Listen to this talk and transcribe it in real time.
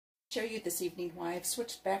Show you this evening why I've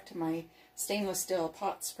switched back to my stainless steel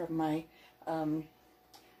pots from my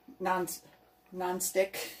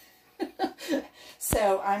non-stick.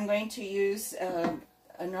 So I'm going to use a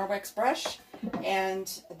Norwex brush and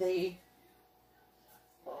the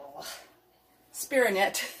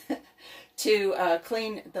Spiranet to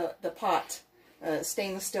clean the pot,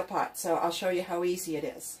 stainless steel pot. So I'll show you how easy it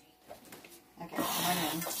is. Okay, come on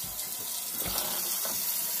in.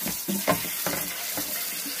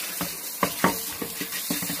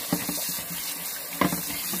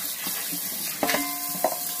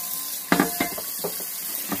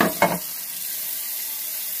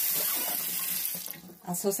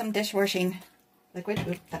 Also some dishwashing liquid.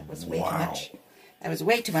 Oop, that was way too much. That was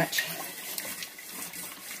way too much.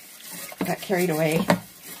 Got carried away.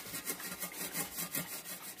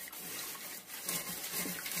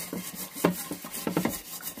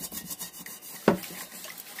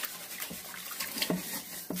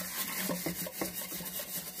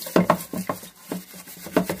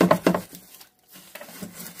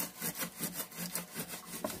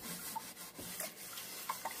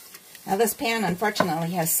 Now this pan unfortunately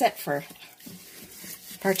has set for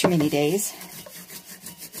far too many days,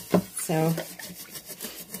 so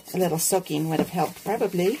a little soaking would have helped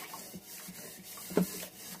probably.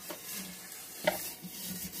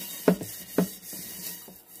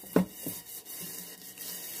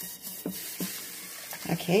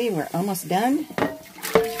 Okay, we're almost done.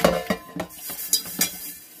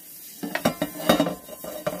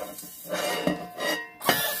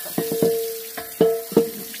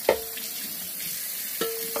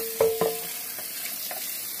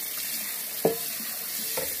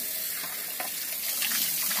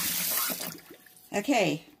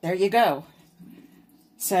 Okay, there you go.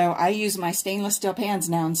 So I use my stainless steel pans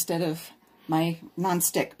now instead of my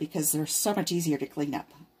non-stick because they're so much easier to clean up.